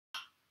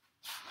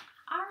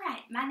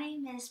my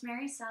name is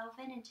Mary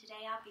Sullivan, and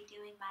today I'll be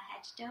doing my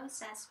head-to-toe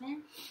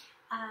assessment.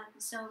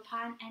 So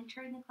upon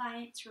entering the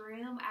client's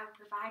room, I would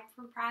provide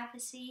for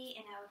privacy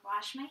and I would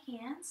wash my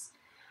hands.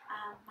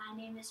 My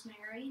name is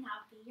Mary, and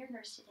I'll be your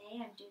nurse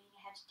today. I'm doing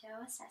a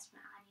head-to-toe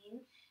assessment on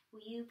you.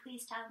 Will you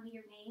please tell me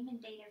your name and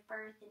date of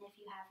birth and if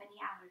you have any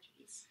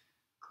allergies?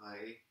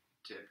 Clay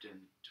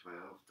Tipton,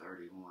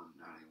 12/31/91,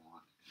 and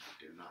I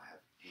do not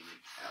have any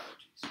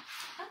allergies.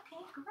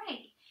 Okay,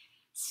 great.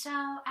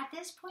 So at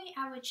this point,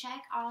 I would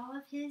check all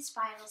of his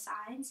vital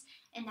signs,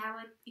 and that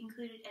would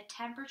include a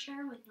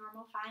temperature with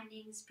normal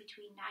findings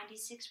between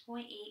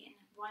 96.8 and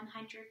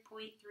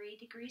 100.3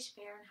 degrees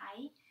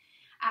Fahrenheit.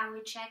 I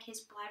would check his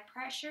blood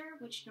pressure,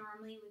 which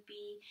normally would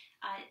be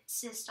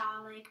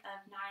systolic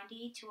of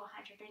 90 to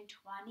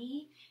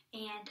 120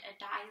 and a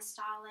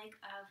diastolic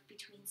of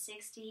between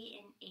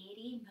 60 and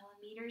 80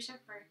 millimeters of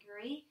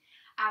mercury.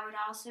 I would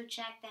also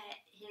check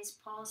that his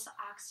pulse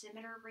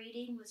oximeter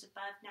reading was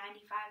above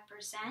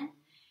 95%.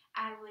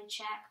 I would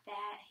check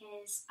that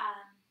his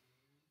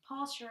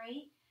pulse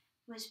rate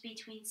was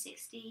between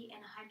 60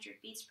 and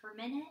 100 beats per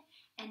minute,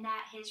 and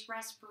that his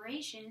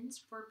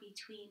respirations were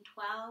between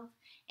 12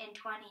 and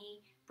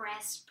 20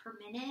 breaths per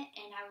minute,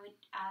 and I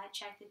would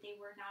check that they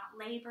were not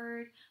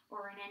labored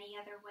or in any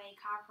other way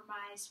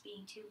compromised,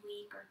 being too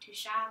weak or too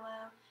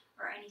shallow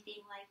or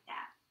anything like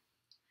that.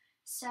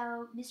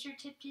 So, Mr.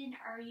 Tipton,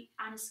 are you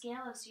on a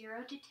scale of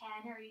 0 to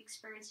 10, are you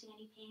experiencing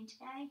any pain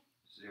today?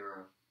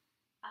 0.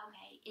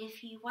 Okay, if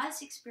he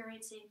was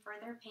experiencing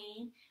further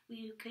pain,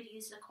 we could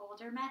use the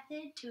Colder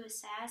method to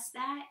assess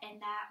that,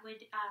 and that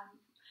would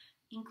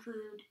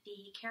include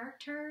the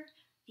character,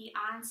 the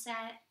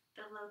onset,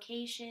 the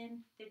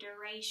location, the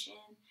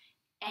duration,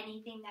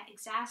 anything that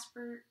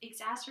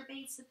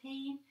exacerbates the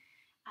pain,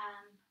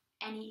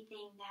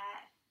 anything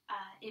that,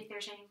 if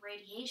there's any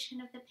radiation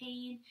of the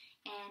pain,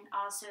 and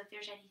also if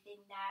there's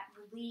anything that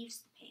relieves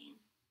the pain.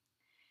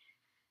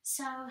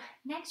 So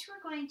next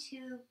we're going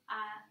to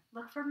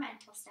look for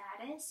mental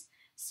status.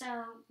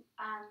 So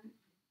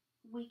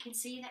we can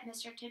see that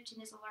Mr.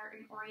 Tipton is alert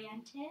and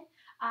oriented.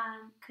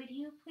 Could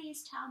you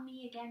please tell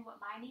me again what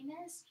my name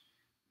is?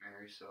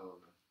 Mary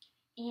Sullivan.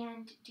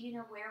 And do you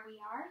know where we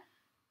are?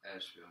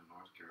 Asheville,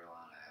 North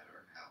Carolina, at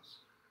our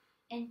house.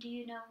 And do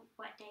you know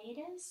what day it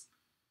is?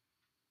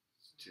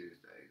 It's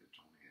Tuesday, the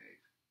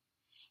 28th.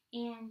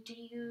 And do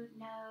you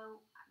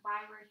know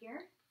why we're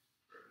here?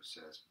 For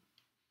assessment.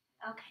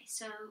 Okay,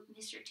 so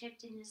Mr.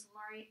 Tipton is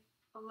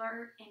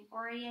alert and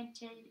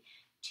oriented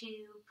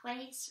to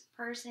place,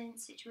 person,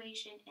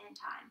 situation, and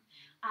time.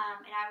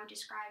 And I would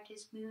describe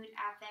his mood,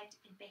 affect,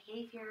 and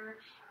behavior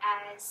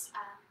as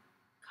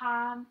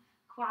calm,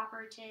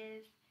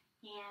 cooperative,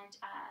 and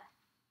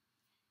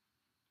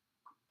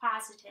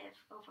positive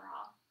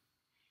overall.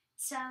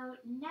 So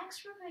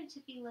next we're going to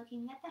be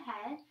looking at the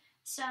head.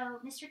 So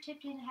Mr.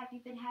 Tipton, have you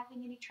been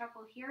having any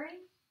trouble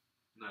hearing?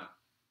 No.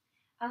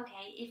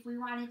 Okay, if we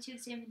wanted to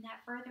examine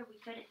that further, we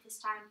could at this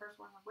time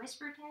perform a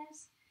whisper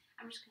test.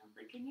 I'm just going to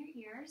look in your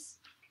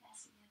ears.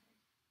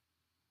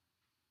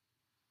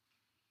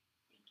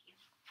 Thank you.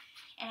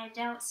 And I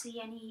don't see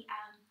any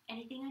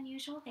anything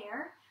unusual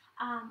there.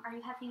 Are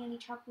you having any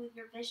trouble with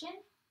your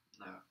vision?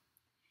 No.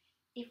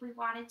 If we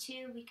wanted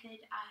to, we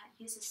could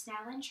use a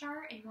Snellen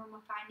chart, and normal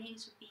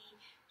findings would be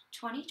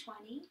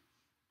 20/20.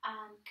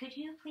 Could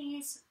you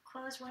please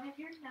close one of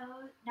your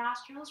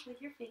nostrils with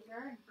your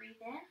finger and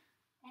breathe in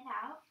and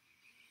out?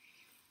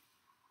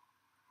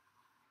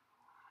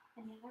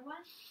 And the other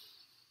one?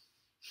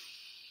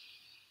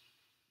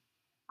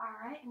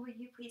 Alright, and will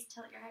you please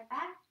tilt your head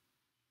back?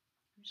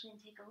 I'm just going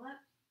to take a look.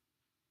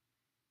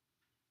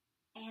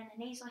 And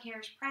the nasal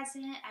hair is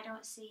present. I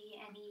don't see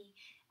any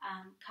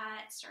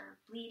cuts or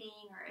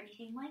bleeding or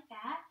anything like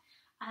that.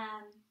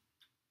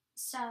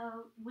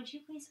 So would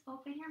you please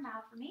open your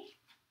mouth for me?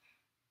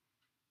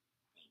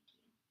 Thank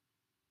you.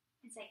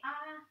 And say,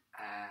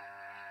 ah.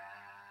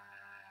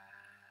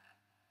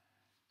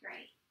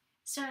 Great.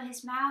 So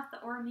his mouth, the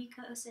oral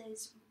mucosa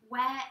is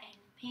wet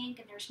and pink,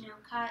 and there's no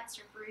cuts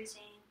or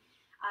bruising.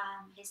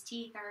 His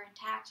teeth are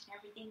intact and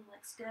everything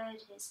looks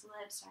good. His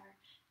lips are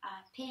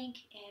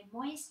pink and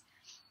moist.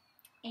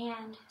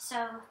 And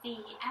so the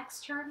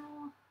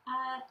external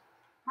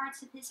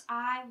parts of his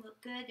eye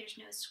look good. There's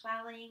no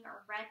swelling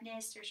or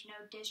redness. There's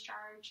no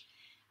discharge.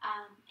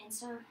 And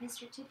so,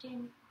 Mr.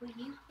 Tipton, will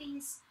you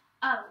please...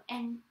 Oh,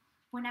 and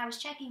when I was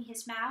checking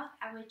his mouth,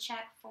 I would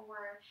check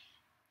for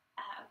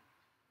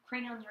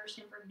cranial nerves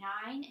number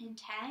 9 and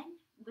 10,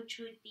 which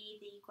would be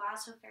the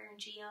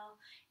glossopharyngeal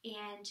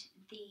and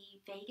the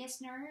vagus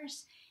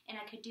nerves. And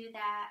I could do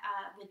that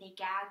with a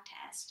gag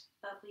test,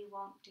 but we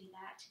won't do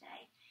that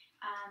today.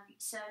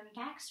 So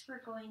next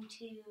we're going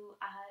to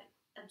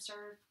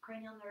observe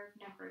cranial nerve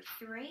number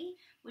 3,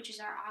 which is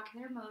our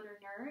ocular motor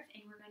nerve,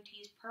 and we're going to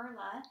use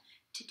Perla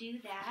to do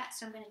that.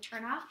 So I'm going to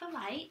turn off the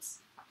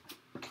lights.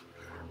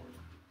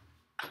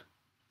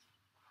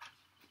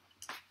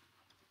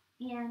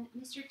 And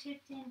Mr.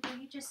 Tipton, will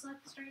you just look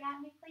straight at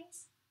me,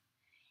 please?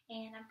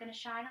 And I'm going to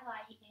shine a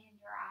light in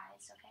your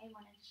eyes, okay,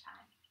 one at a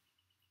time.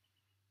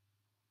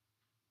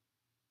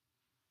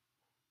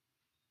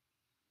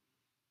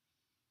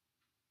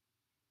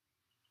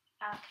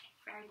 Okay,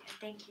 very good.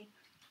 Thank you.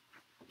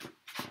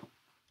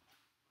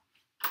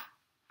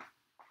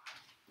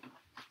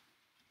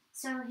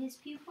 So his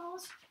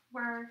pupils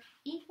were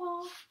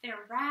equal,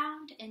 they're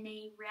round, and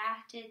they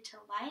reacted to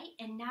light.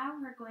 And now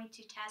we're going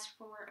to test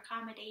for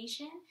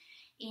accommodation,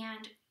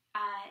 and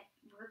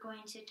we're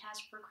going to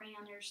test for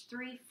cranial nerves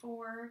 3,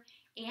 4,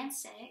 and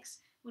 6,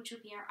 which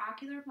would be our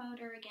ocular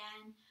motor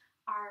again,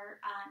 our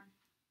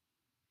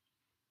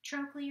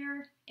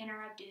trochlear, and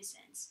our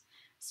abducens.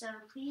 So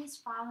please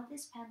follow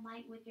this pen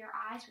light with your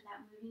eyes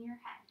without moving your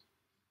head.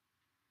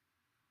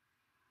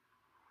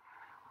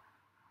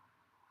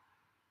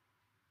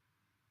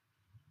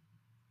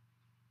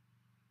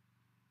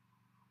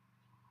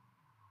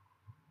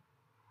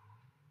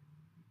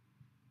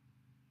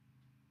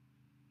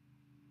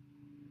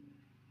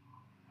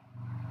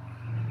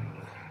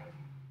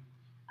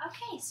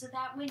 Okay, so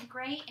that went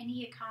great, and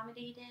he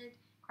accommodated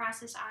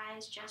across his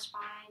eyes just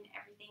fine.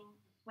 Everything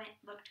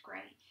looked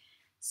great.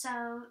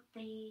 So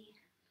the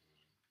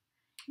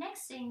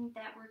next thing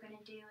that we're going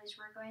to do is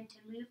we're going to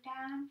move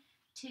down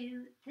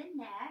to the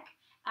neck.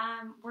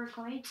 We're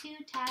going to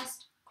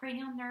test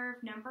cranial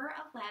nerve number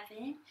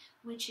 11,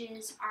 which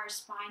is our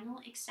spinal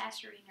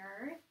accessory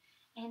nerve.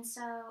 And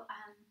so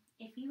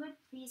if you would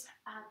please,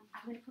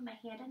 I'm going to put my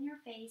hand on your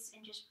face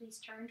and just please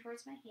turn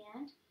towards my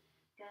hand.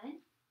 Good.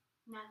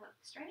 Now look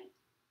straight.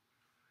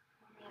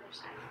 On the other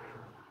side.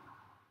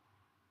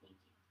 Thank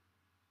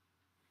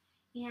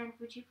you. And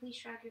would you please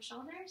shrug your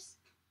shoulders?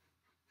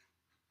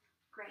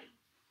 Great.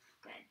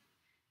 Good.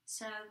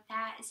 So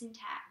that is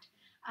intact.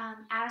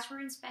 As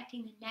we're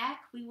inspecting the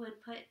neck, we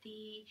would put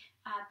the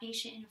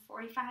patient in a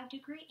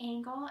 45-degree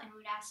angle and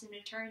we'd ask them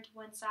to turn to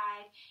one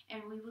side,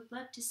 and we would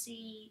look to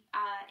see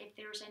if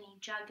there was any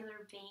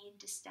jugular vein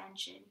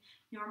distension.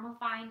 Normal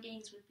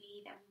findings would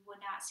be that we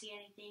would not see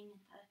anything,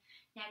 and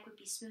the neck would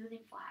be smooth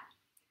and flat.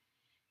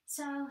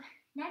 So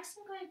next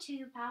I'm going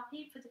to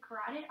palpate for the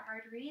carotid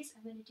arteries.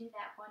 I'm going to do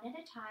that one at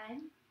a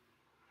time.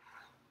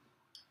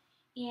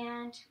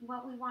 And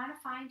what we want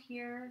to find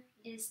here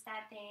is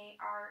that they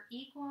are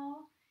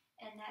equal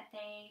and that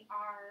they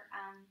are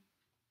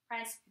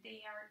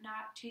they're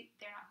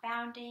not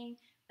bounding,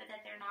 but that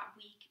they're not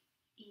weak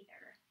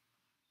either.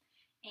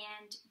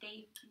 And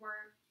they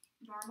were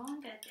normal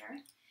and good there.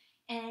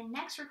 And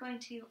next we're going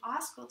to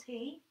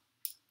auscultate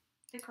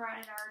the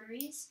carotid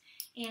arteries,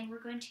 and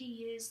we're going to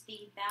use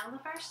the bell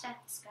of our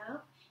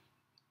stethoscope.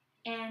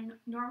 And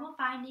normal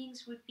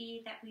findings would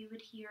be that we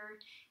would hear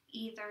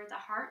either the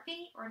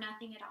heartbeat or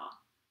nothing at all.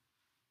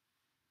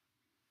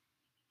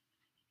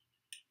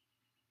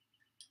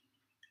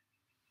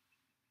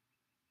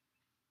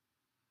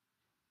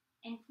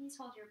 And please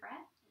hold your breath.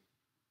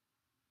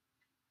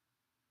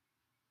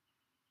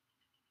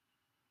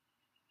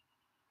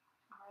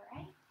 All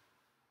right.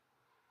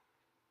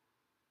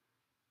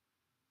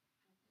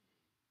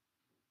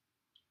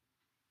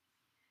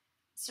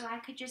 So I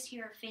could just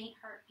hear a faint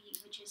heartbeat,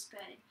 which is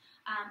good.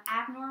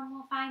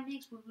 Abnormal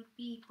findings would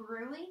be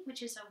bruit,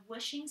 which is a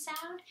whooshing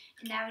sound,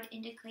 and that would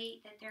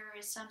indicate that there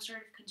is some sort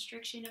of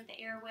constriction of the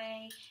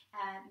airway,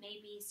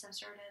 maybe some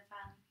sort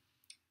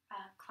of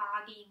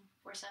clogging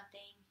or something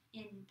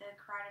in the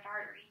carotid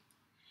artery.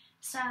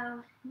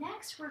 So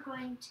next we're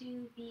going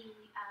to be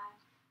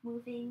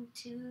moving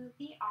to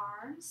the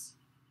arms.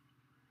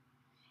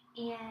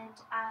 And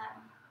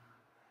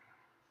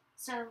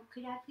so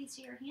could I please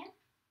see your hand?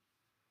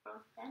 Both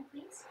of them,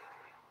 please.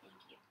 Thank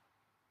you.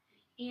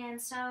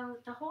 And so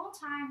the whole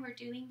time we're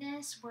doing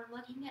this, we're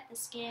looking at the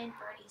skin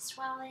for any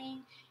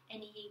swelling,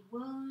 any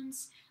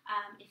wounds,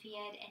 if he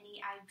had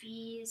any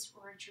IVs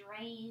or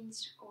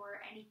drains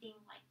or anything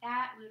like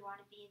that. We would want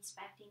to be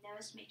inspecting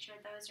those to make sure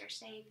those are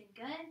safe and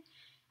good.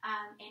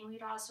 And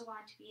we'd also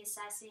want to be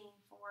assessing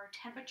for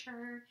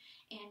temperature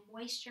and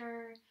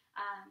moisture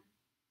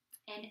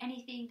and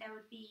anything that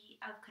would be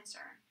of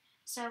concern.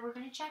 So we're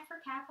going to check for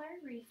capillary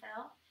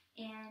refill.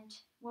 And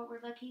what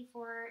we're looking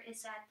for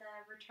is that the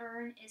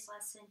return is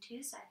less than 2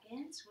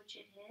 seconds, which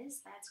it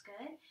is. That's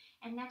good.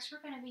 And next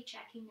we're going to be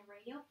checking the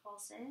radial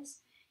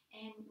pulses.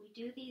 And we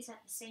do these at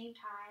the same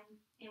time.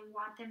 And we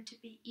want them to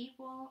be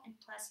equal and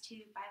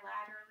 +2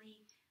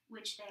 bilaterally,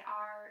 which they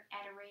are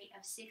at a rate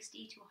of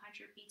 60 to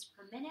 100 beats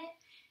per minute.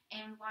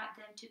 And we want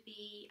them to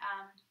be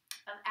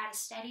at a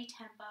steady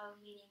tempo,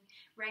 meaning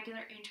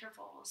regular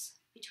intervals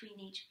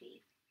between each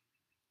beat.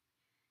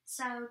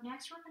 So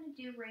next we're going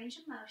to do range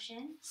of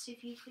motion. So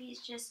if you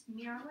please just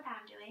mirror what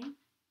I'm doing.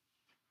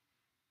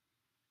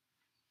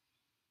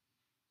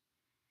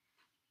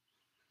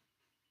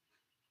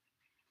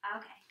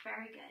 Okay,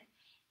 very good.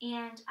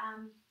 And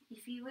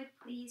if you would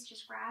please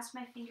just grasp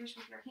my fingers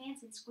with your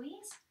hands and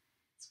squeeze.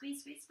 Squeeze,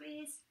 squeeze,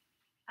 squeeze.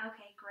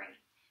 Okay, great.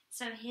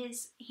 So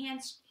his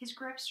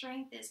grip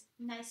strength is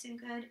nice and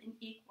good and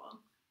equal.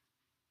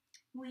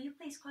 Will you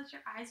please close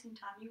your eyes and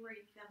tell me where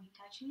you feel me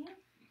touching you?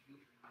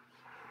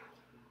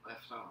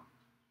 Left arm,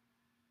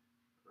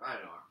 right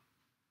arm,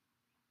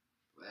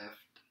 left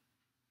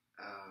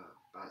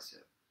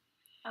bicep.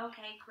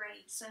 Okay,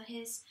 great. So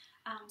his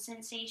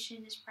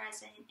sensation is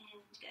present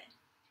and good.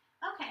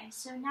 Okay,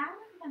 so now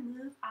we're going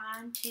to move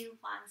on to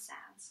lung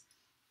sounds.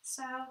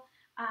 So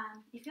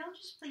if you'll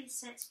just please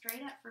sit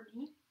straight up for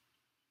me.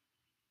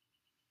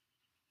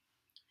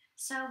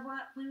 So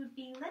what we would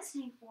be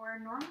listening for,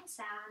 normal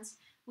sounds,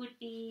 would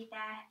be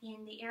that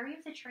in the area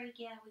of the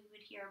trachea we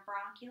would hear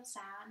bronchial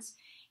sounds,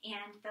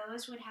 and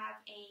those would have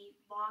a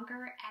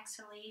longer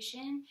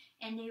exhalation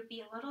and they would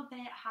be a little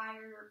bit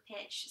higher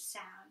pitched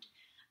sound.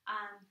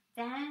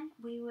 Then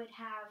we would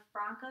have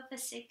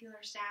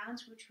bronchofascicular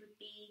sounds, which would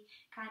be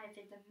kind of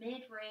in the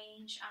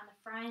mid-range on the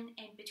front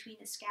and between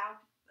the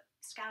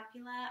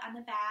scapula on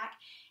the back,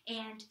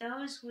 and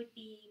those would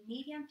be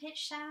medium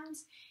pitch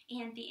sounds,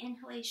 and the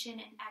inhalation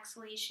and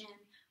exhalation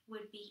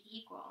would be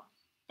equal.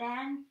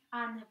 Then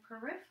on the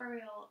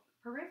peripheral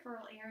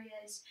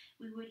areas,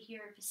 we would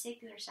hear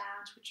vesicular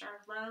sounds, which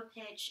are low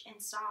pitch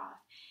and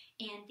soft,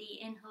 and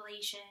the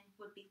inhalation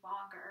would be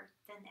longer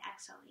than the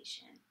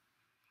exhalation.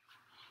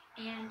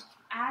 And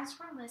as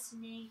we're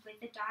listening with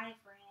the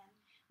diaphragm,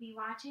 we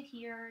want to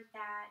hear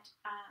that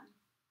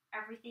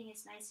everything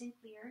is nice and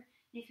clear.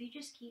 And if you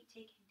just keep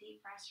taking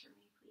deep breaths for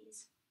me,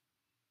 please.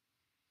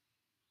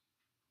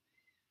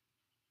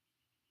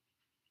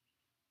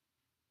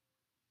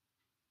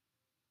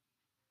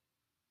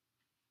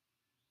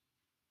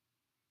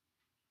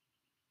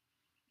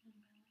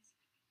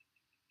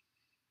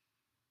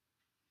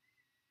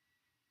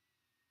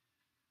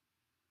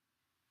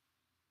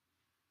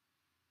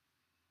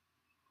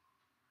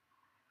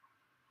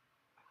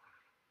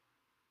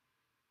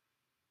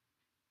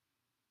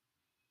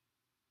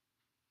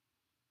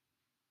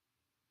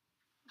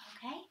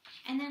 Okay,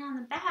 and then on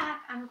the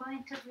back, I'm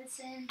going to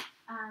listen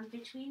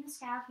between the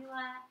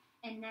scapula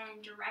and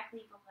then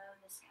directly below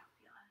the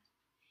scapula.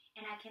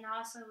 And I can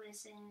also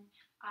listen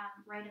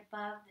right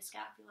above the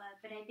scapula,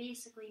 but I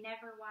basically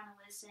never want to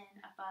listen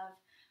above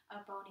a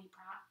bony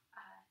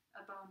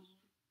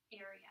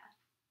area.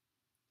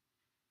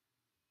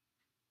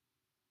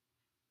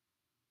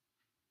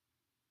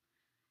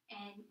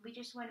 And we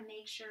just want to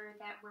make sure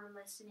that we're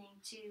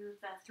listening to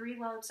the 3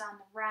 lobes on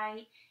the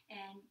right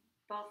and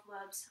both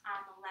lobes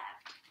on the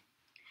left.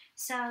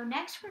 So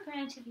next we're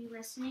going to be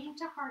listening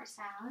to heart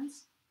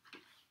sounds.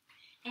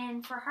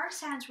 And for heart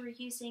sounds, we're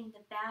using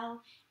the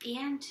bell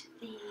and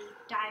the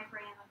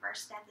diaphragm of our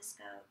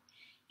stethoscope.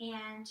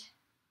 And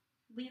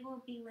we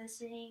will be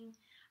listening,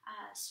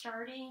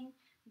 starting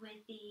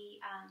with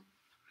the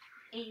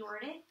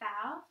aortic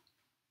valve,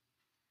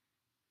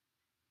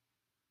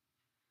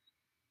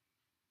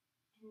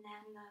 and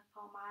then the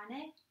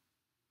pulmonic,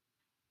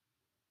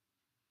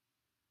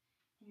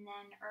 and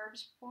then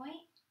Erb's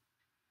point,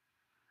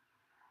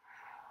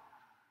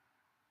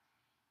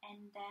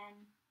 and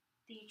then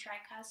the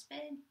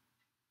tricuspid,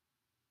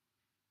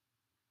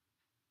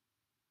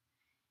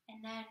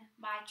 and then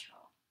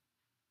mitral.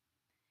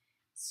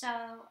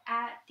 So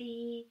at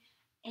the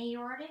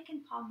aortic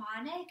and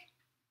pulmonic,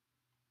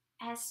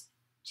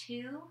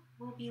 S2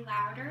 will be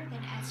louder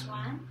than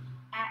S1.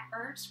 At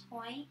Erb's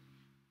point,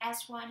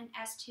 S1 and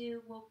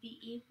S2 will be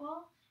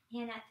equal,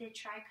 and at the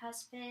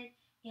tricuspid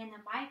and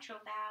the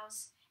mitral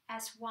valves,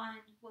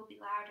 S1 will be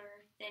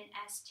louder than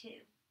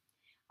S2.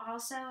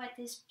 Also, at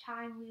this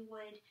time, we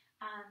would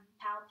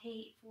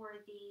palpate for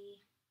the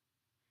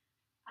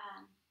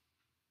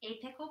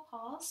apical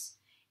pulse,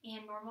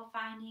 and normal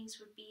findings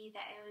would be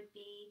that it would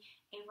be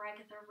a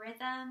regular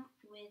rhythm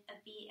with a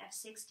beat of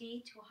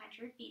 60 to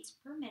 100 beats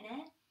per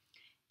minute,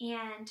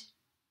 and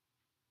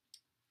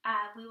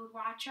we would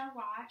watch our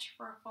watch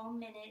for a full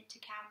minute to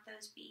count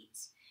those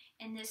beats.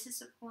 And this is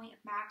the point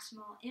of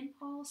maximal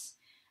impulse,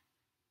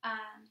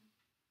 and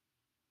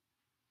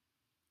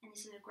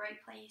this is a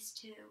great place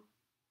to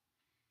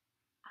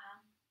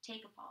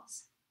take a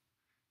pulse.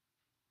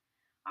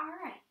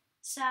 Alright,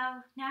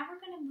 so now we're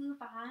going to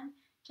move on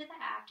to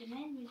the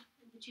abdomen.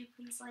 Would you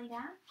please lay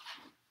down?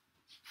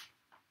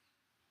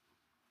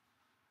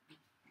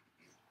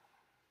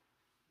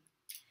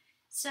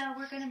 So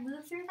we're going to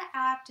move through the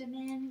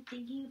abdomen,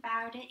 thinking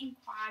about it in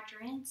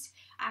quadrants.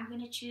 I'm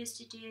going to choose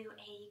to do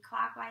a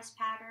clockwise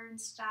pattern,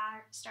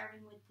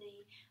 starting with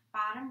the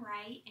bottom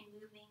right and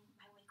moving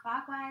my way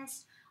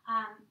clockwise.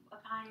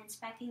 Upon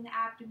inspecting the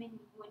abdomen,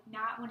 we would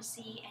not want to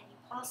see any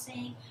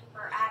pulsing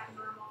or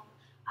abnormal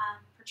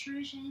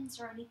protrusions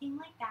or anything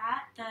like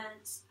that. The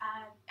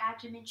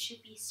abdomen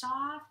should be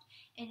soft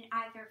and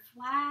either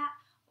flat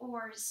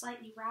or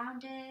slightly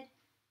rounded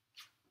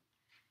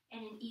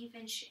and an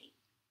even shape.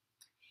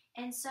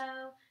 And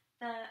so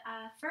the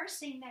first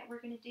thing that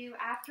we're going to do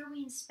after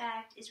we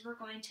inspect is we're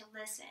going to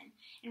listen.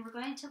 And we're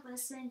going to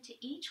listen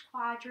to each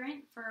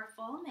quadrant for a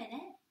full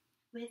minute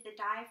with the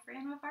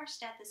diaphragm of our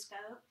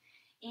stethoscope.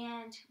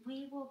 And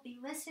we will be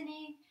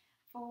listening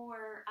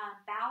for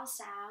vowel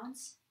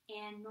sounds.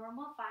 And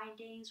normal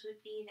findings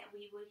would be that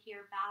we would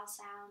hear vowel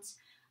sounds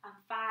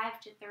 5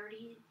 to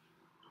 30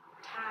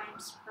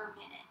 times per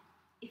minute.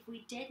 If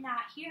we did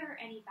not hear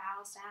any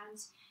vowel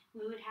sounds,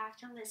 we would have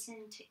to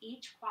listen to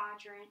each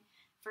quadrant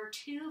for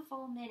 2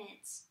 full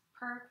minutes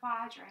per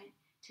quadrant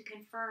to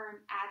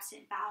confirm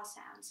absent bowel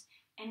sounds.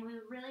 And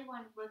we really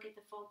want to look at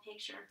the full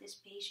picture of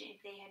this patient.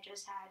 If they had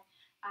just had,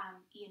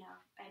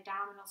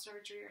 abdominal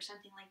surgery or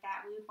something like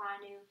that, we would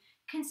want to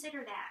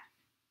consider that.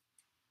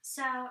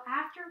 So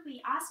after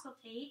we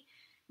auscultate,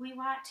 we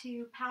want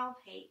to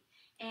palpate.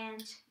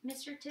 And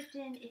Mr.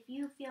 Tipton, if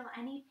you feel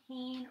any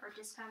pain or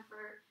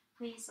discomfort,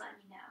 please let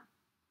me know.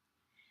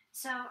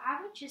 So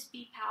I would just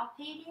be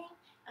palpating,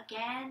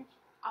 again,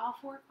 all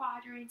 4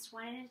 quadrants,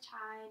 one at a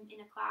time,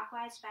 in a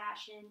clockwise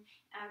fashion.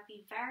 I would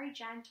be very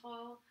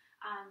gentle,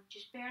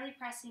 just barely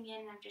pressing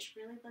in. I'm just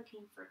really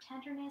looking for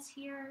tenderness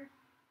here,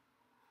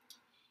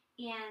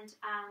 and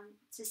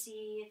to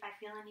see if I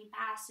feel any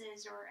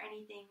passes or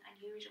anything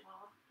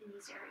unusual in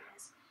these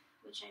areas,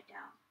 which I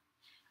don't.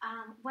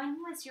 When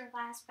was your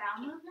last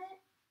bowel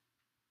movement?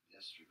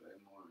 Yesterday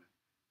morning.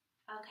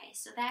 Okay,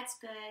 so that's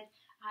good.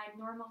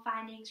 Normal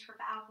findings for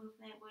bowel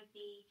movement would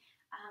be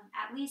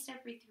at least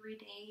every 3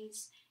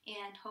 days,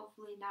 and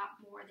hopefully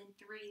not more than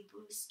 3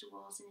 loose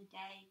stools in a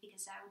day,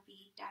 because that would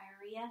be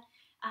diarrhea.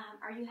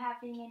 Are you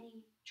having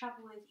any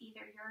trouble with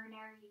either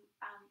urinary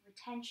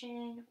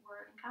retention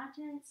or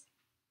incontinence?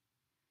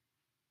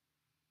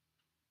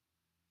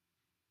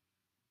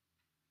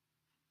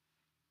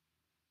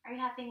 Are you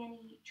having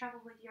any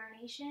trouble with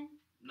urination?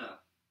 No.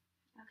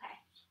 Okay.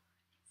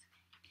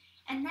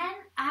 And then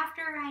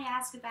after I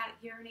ask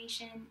about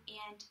urination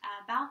and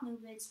bowel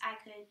movements, I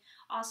could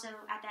also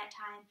at that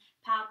time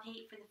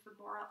palpate for the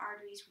femoral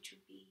arteries, which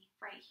would be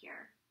right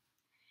here.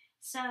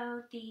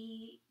 So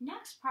the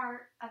next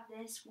part of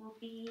this will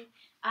be,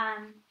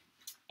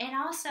 and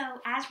also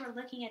as we're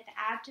looking at the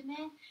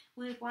abdomen,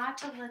 we would want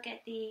to look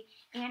at the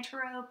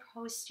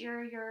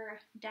antero-posterior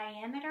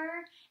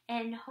diameter,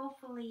 and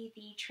hopefully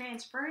the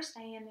transverse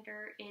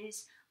diameter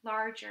is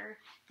larger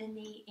than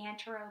the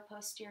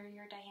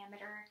antero-posterior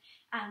diameter.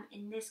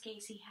 In this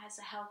case, he has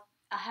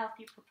a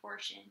healthy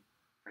proportion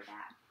for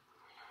that.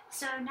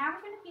 So now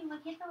we're going to be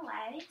looking at the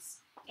legs,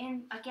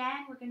 and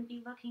again, we're going to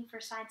be looking for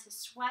signs of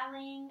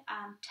swelling,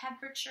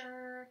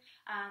 temperature,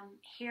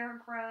 hair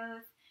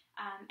growth,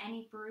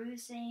 any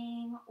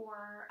bruising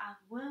or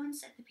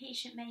wounds that the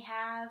patient may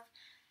have.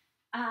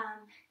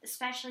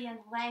 Especially on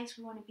the legs,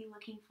 we want to be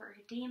looking for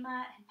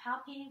edema and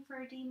palpating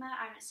for edema.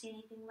 I don't see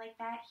anything like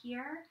that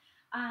here.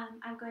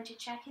 I'm going to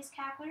check his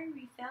capillary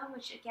refill,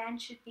 which again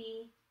should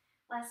be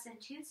less than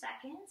 2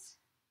 seconds.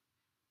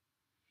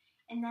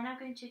 And then I'm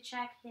going to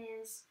check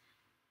his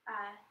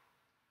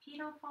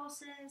pedal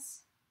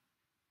pulses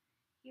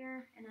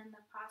here, and then the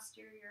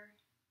posterior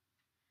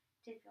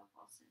tibial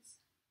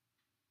pulses.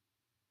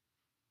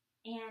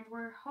 And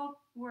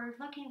we're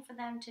looking for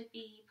them to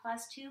be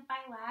 +2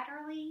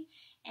 bilaterally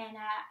and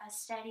at a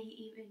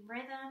steady, even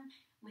rhythm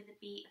with a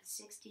beat of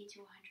 60 to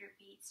 100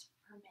 beats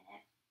per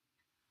minute.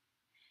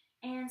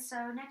 And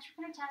so next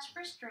we're going to test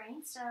for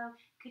strength. So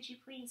could you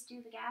please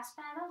do the gas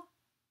pedal?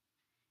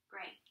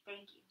 Great,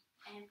 thank you.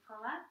 And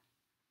pull up.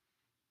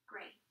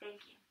 Great,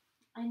 thank you.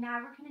 And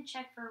now we're going to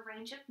check for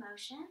range of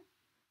motion.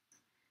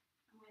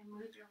 I'm going to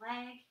move your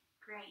leg.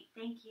 Great,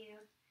 thank you.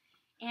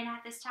 And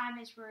at this time,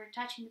 as we're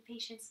touching the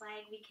patient's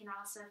leg, we can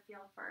also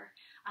feel for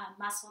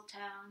muscle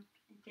tone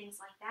and things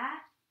like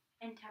that,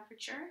 and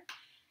temperature.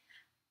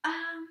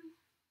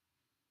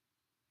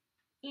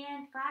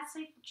 And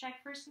lastly,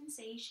 check for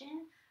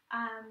sensation.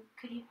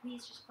 Could you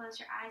please just close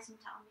your eyes and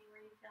tell me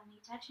where you feel me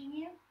touching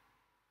you?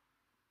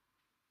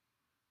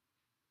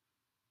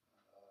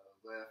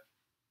 Left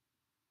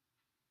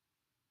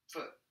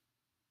foot.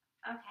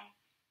 Okay.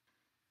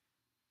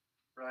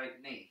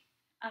 Right knee.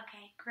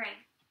 Okay,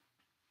 great.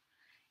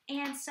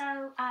 And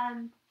so,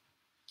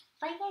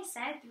 like I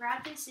said,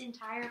 throughout this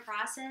entire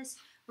process,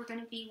 we're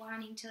going to be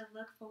wanting to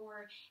look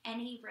for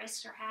any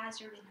risks or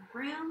hazard in the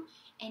room,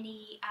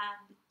 any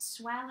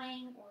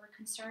swelling or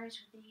concerns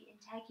with the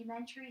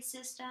integumentary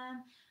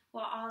system.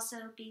 We'll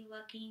also be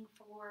looking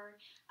for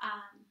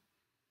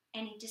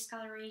any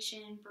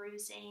discoloration,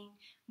 bruising,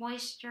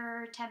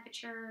 moisture,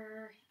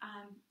 temperature,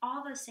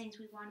 all those things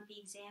we want to be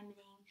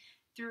examining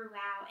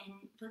throughout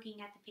and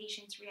looking at the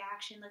patient's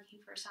reaction, looking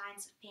for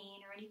signs of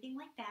pain or anything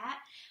like that.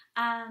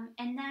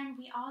 And then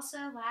we also,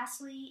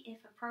 lastly,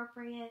 if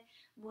appropriate,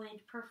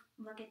 would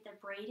look at the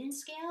Braden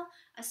scale.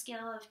 A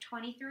scale of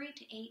 23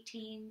 to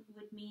 18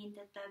 would mean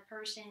that the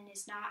person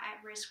is not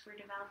at risk for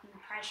developing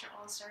a pressure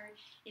ulcer.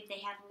 If they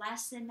had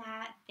less than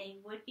that, they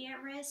would be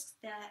at risk.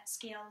 The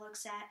scale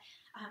looks at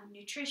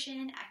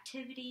nutrition,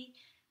 activity,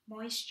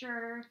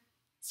 moisture,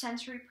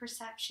 sensory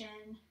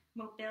perception,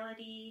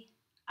 mobility,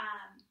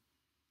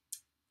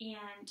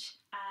 and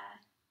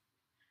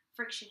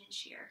friction and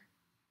shear.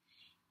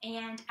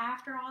 And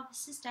after all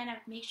this is done, I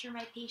would make sure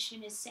my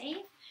patient is safe.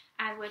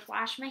 I would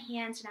wash my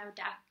hands and I would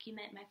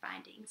document my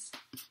findings.